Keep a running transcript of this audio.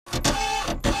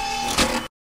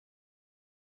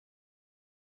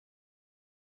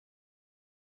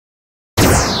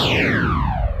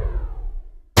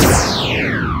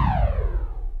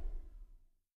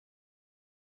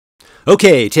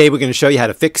Okay, today we're going to show you how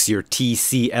to fix your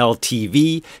TCL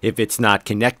TV if it's not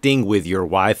connecting with your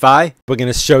Wi-Fi. We're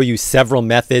going to show you several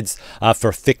methods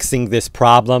for fixing this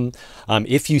problem.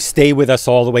 If you stay with us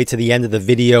all the way to the end of the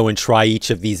video and try each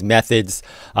of these methods,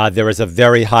 there is a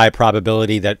very high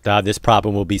probability that this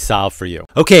problem will be solved for you.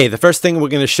 Okay, the first thing we're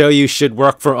going to show you should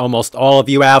work for almost all of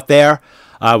you out there.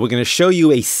 We're going to show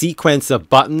you a sequence of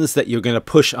buttons that you're going to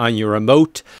push on your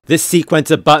remote. This sequence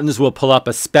of buttons will pull up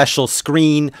a special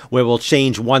screen where we'll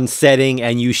change one setting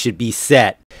and you should be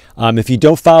set. If you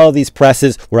don't follow these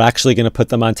presses, we're actually going to put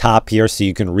them on top here so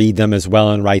you can read them as well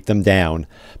and write them down.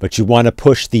 But you want to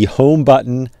push the home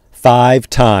button 5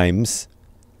 times.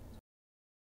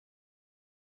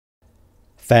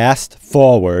 Fast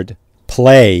forward,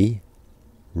 play,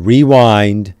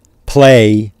 rewind,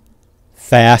 play,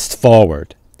 fast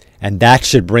forward, and that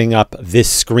should bring up this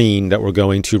screen that we're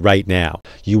going to right now.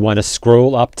 You want to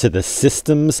scroll up to the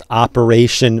Systems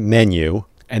Operation menu,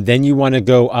 and then you want to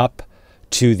go up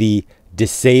to the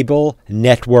Disable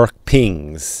Network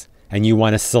Pings, and you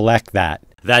want to select that.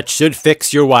 That should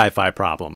fix your Wi-Fi problem.